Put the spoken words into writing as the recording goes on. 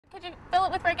Could you fill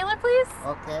it with regular, please?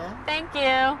 Okay, Thank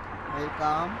you.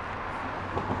 welcome.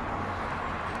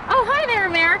 Oh, hi there,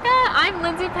 America. I'm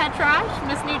Lindsey Petrosh,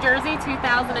 Miss New Jersey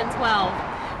 2012.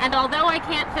 And although I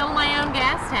can't fill my own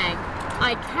gas tank,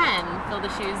 I can fill the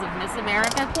shoes of Miss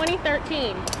America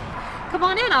 2013. Come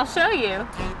on in, I'll show you.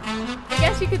 I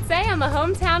guess you could say I'm a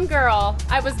hometown girl.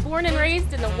 I was born and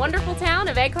raised in the wonderful town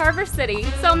of Egg Harbor City,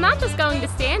 so I'm not just going to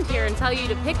stand here and tell you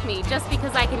to pick me just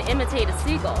because I can imitate a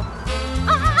seagull.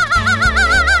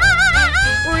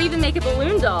 Or even make a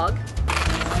balloon dog.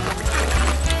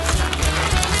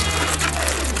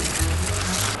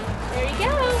 There you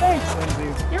go. Thanks,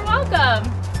 Lindsay. You're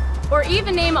welcome. Or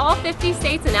even name all 50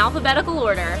 states in alphabetical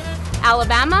order.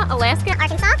 Alabama, Alaska,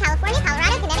 Arkansas, California,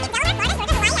 Colorado, Connecticut, Delaware,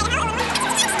 Florida, Georgia, Hawaii,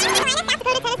 Idaho, Illinois, South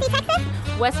Dakota, Tennessee,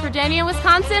 Texas, West Virginia,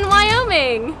 Wisconsin,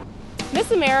 Wyoming. Miss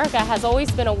America has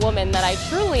always been a woman that I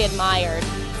truly admired,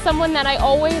 someone that I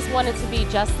always wanted to be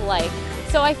just like.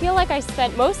 So I feel like I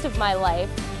spent most of my life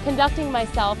conducting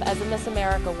myself as a Miss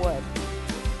America would.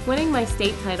 Winning my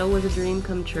state title was a dream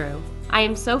come true. I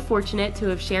am so fortunate to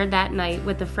have shared that night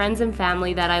with the friends and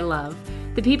family that I love.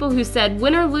 The people who said,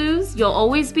 win or lose, you'll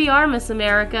always be our Miss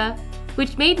America,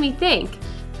 which made me think,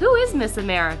 who is Miss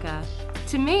America?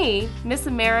 To me, Miss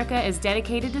America is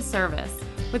dedicated to service.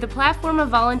 With a platform of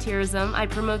volunteerism, I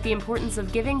promote the importance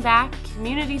of giving back,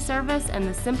 community service, and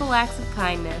the simple acts of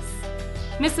kindness.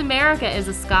 Miss America is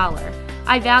a scholar.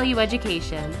 I value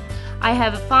education. I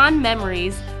have fond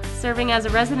memories serving as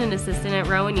a resident assistant at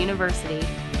Rowan University.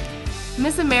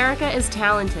 Miss America is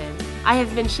talented. I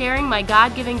have been sharing my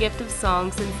God-given gift of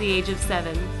song since the age of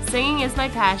 7. Singing is my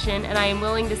passion, and I am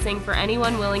willing to sing for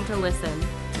anyone willing to listen.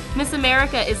 Miss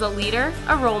America is a leader,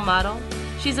 a role model.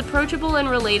 She's approachable and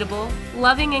relatable,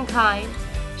 loving and kind.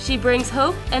 She brings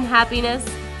hope and happiness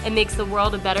and makes the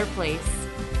world a better place.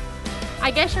 I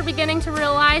guess you're beginning to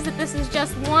realize that this is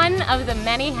just one of the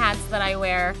many hats that I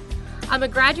wear. I'm a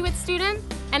graduate student,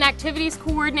 an activities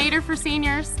coordinator for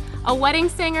seniors, a wedding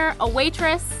singer, a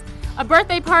waitress, a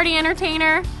birthday party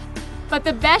entertainer, but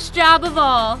the best job of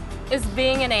all is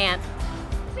being an aunt.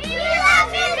 We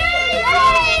love you!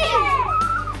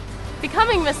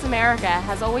 Becoming Miss America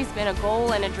has always been a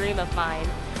goal and a dream of mine.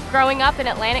 Growing up in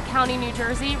Atlantic County, New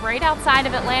Jersey, right outside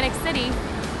of Atlantic City,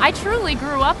 I truly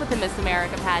grew up with the Miss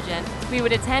America pageant. We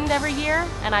would attend every year,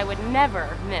 and I would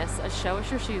never miss a Show Us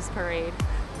Your Shoes parade.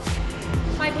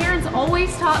 My parents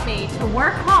always taught me to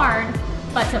work hard,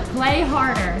 but to play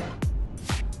harder.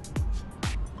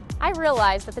 I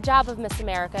realize that the job of Miss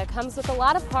America comes with a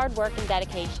lot of hard work and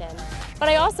dedication, but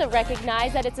I also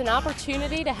recognize that it's an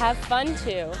opportunity to have fun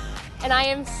too. And I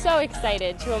am so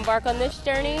excited to embark on this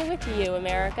journey with you,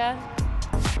 America.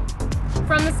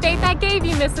 From the state that gave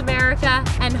you Miss America,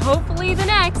 and hopefully the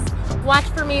next, watch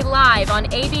for me live on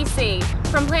ABC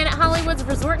from Planet Hollywood's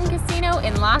Resort and Casino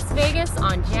in Las Vegas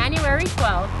on January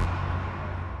 12th.